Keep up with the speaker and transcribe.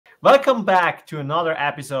Welcome back to another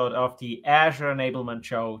episode of the Azure Enablement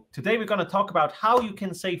Show. Today we're going to talk about how you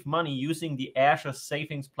can save money using the Azure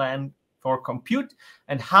Savings Plan for Compute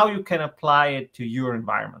and how you can apply it to your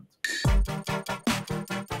environment.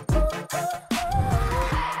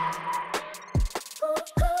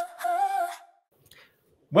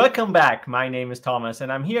 Welcome back. My name is Thomas,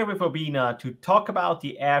 and I'm here with Obinna to talk about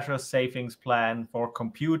the Azure Savings Plan for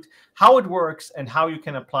Compute, how it works, and how you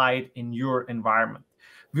can apply it in your environment.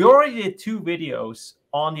 We already did two videos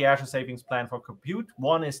on the Azure Savings Plan for Compute.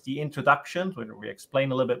 One is the introduction, where we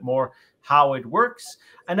explain a little bit more how it works.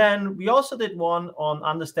 And then we also did one on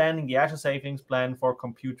understanding the Azure Savings Plan for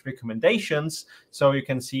Compute recommendations, so you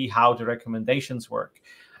can see how the recommendations work.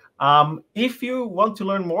 If you want to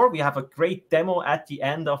learn more, we have a great demo at the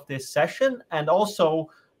end of this session. And also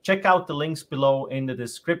check out the links below in the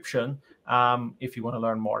description if you want to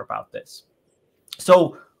learn more about this.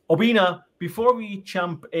 So Obinna, before we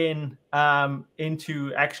jump in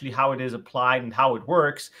into actually how it is applied and how it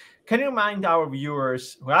works, can you remind our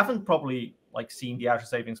viewers who haven't probably seen the Azure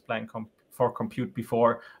Savings Plan for Compute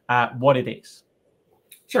before what it is?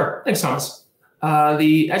 Sure. Thanks, Thomas.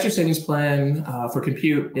 The Azure Savings Plan for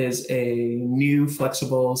Compute is a new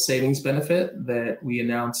flexible savings benefit that we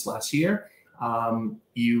announced last year.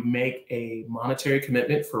 You make a monetary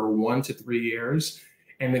commitment for 1 to 3 years.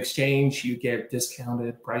 In exchange, you get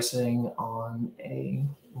discounted pricing on a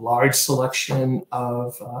large selection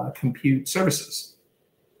of compute services.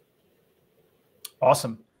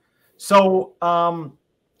 Awesome. So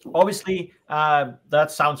obviously,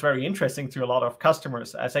 that sounds very interesting to a lot of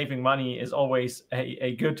customers. Saving money is always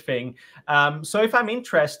a good thing. So if I'm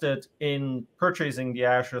interested in purchasing the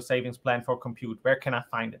Azure Savings Plan for Compute, where can I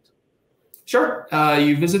find it? Sure.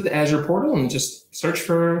 You visit the Azure portal and just search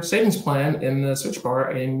for Savings Plan in the search bar,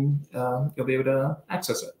 and you'll be able to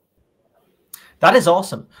access it. That is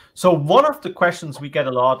awesome. So one of the questions we get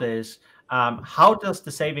a lot is, how does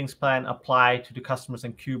the savings plan apply to the customers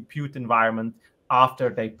in compute environment after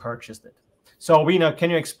they purchased it? So Obinna, can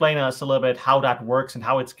you explain to us a little bit how that works and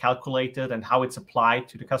how it's calculated and how it's applied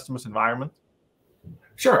to the customer's environment?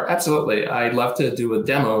 Sure, absolutely. I'd love to do a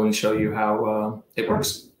demo and show you how it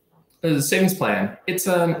works. The savings plan, it's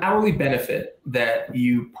an hourly benefit that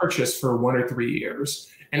you purchase for 1 or 3 years.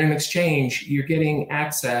 And in exchange, you're getting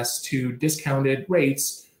access to discounted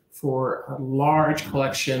rates for a large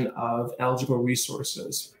collection of eligible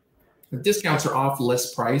resources. The discounts are off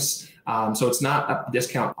list price. So it's not a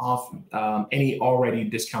discount off any already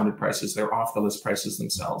discounted prices. They're off the list prices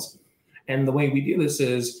themselves. And the way we do this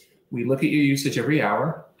is we look at your usage every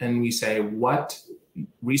hour and we say, what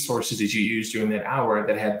resources did you use during that hour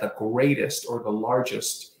that had the greatest or the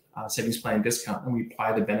largest savings plan discount? And we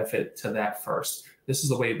apply the benefit to that first. This is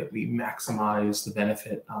the way that we maximize the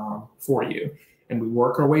benefit for you. And we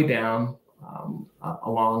work our way down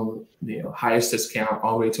along the highest discount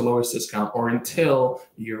all the way to lowest discount, or until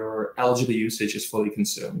your eligible usage is fully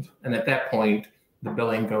consumed. And at that point, the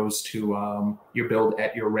billing goes to your billed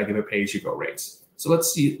at your regular pay-as-you-go rates. So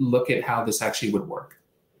let's look at how this actually would work.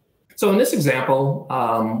 So in this example,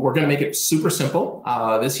 we're going to make it super simple.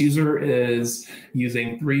 This user is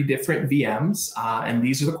using 3 different VMs, and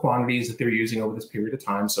these are the quantities that they're using over this period of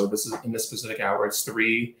time. So this is in this specific hour, it's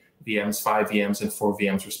 3 VMs, 5 VMs, and 4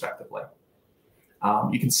 VMs respectively.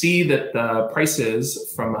 You can see that the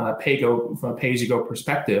prices from a pay-as-you-go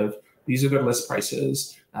perspective, these are the list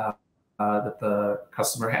prices that the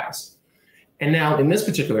customer has. And now in this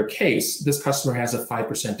particular case, this customer has a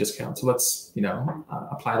 5% discount. So let's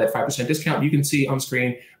apply that 5% discount. You can see on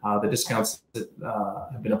screen the discounts that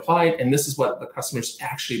have been applied, and this is what the customer's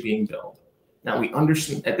actually being billed. Now we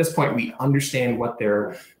understand at this point, we understand what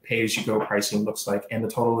their pay-as-you-go pricing looks like, and the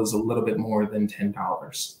total is a little bit more than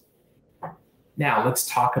 $10. Now let's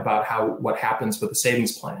talk about what happens with the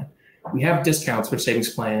savings plan. We have discounts for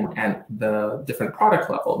savings plan at the different product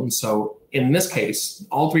level. And so in this case,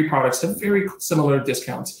 all 3 products have very similar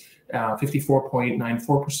discounts, 54.94%,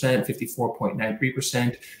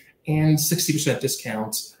 54.93%, and 60%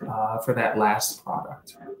 discounts for that last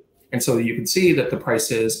product. And so you can see that the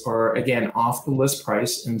prices are, again, off the list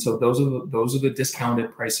price. And so those are the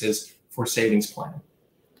discounted prices for savings plan.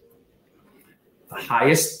 The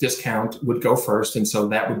highest discount would go first, and so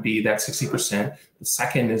that would be that 60%. The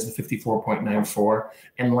second is the 54.94,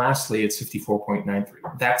 and lastly, it's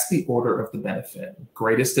 54.93. That's the order of the benefit: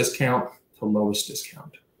 greatest discount to lowest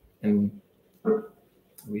discount, and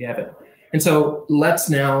we have it. And so let's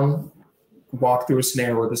now walk through a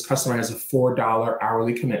scenario where this customer has a $4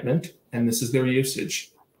 hourly commitment, and this is their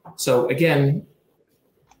usage. So again,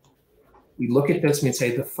 We look at this and we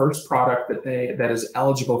say the first product that is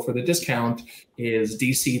eligible for the discount is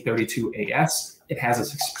DC32AS. It has a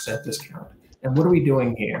 60% discount. And what are we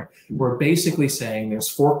doing here? We're basically saying there's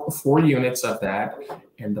four units of that,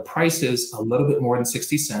 and the price is a little bit more than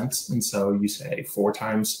 60 cents. And so you say 4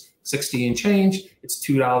 times 60 and change, it's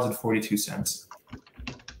 $2.42.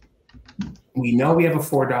 We know we have a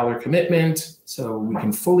 $4 commitment, so we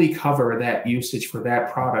can fully cover that usage for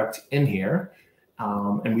that product in here.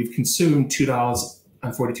 And we've consumed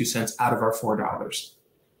 $2.42 out of our $4.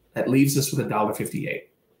 That leaves us with $1.58.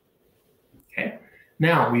 Okay.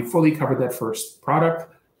 Now we've fully covered that first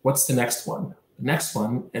product. What's the next one? The next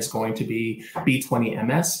one is going to be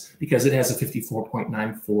B20MS because it has a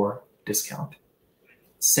 54.94 discount.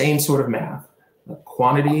 Same sort of math. The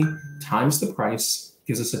quantity times the price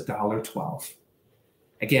gives us $1.12.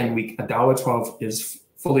 Again, $1.12 is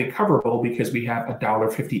fully coverable because we have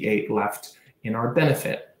 $1.58 left in our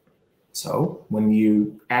benefit. So when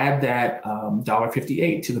you add that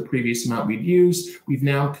 $1.58 to the previous amount we'd used, we've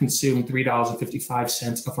now consumed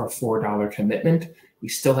 $3.55 of our $4 commitment. We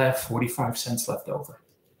still have 45 cents left over,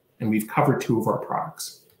 and we've covered 2 of our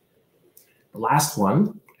products. The last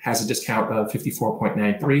one has a discount of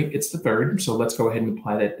 54.93. It's the third, so let's go ahead and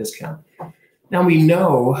apply that discount. Now we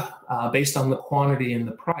know, based on the quantity and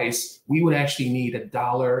the price, we would actually need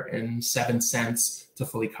 $1.07 to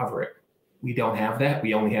fully cover it. We don't have that.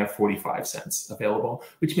 We only have 45 cents available,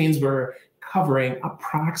 which means we're covering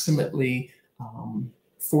approximately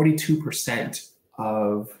 42%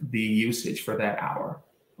 of the usage for that hour.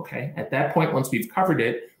 Okay. At that point, once we've covered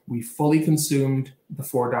it, we fully consumed the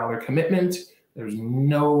 $4 commitment. There's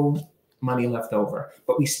no money left over,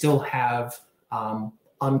 but we still have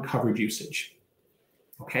uncovered usage.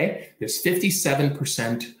 Okay. There's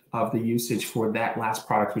 57% of the usage for that last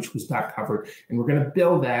product, which was not covered. And we're going to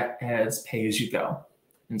bill that as pay as you go.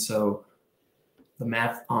 And so the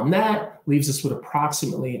math on that leaves us with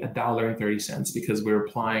approximately $1.30 because we're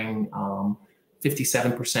applying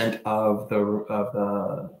 57% of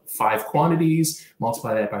the 5 quantities,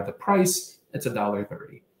 multiply that by the price, it's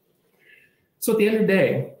 $1.30. So at the end of the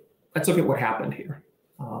day, let's look at what happened here.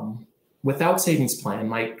 Without savings plan,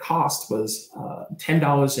 my cost was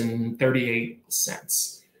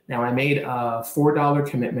 $10.38. Now I made a $4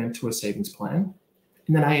 commitment to a savings plan,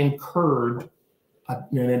 and then I incurred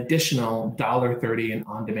an additional $1.30 in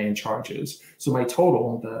on-demand charges. So my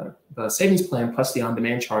total, the savings plan plus the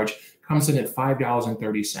on-demand charge, comes in at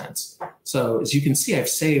 $5.30. So as you can see, I've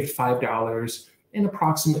saved $5 and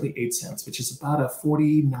approximately 8 cents, which is about a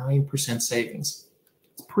 49% savings.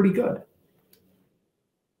 It's pretty good.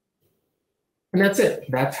 And that's it.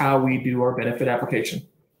 That's how we do our benefit application.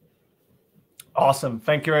 Awesome.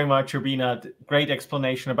 Thank you very much, Obinna. Great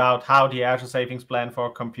explanation about how the Azure Savings Plan for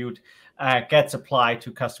Compute gets applied to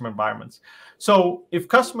customer environments. So if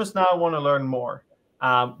customers now want to learn more,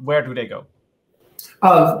 where do they go?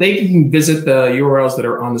 They can visit the URLs that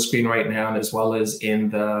are on the screen right now, as well as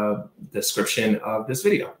in the description of this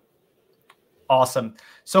video. Awesome.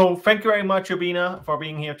 So thank you very much, Obinna, for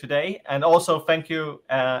being here today. And also thank you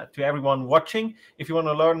to everyone watching. If you want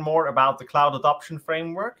to learn more about the Cloud Adoption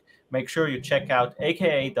Framework, make sure you check out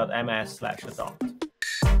aka.ms/adopt.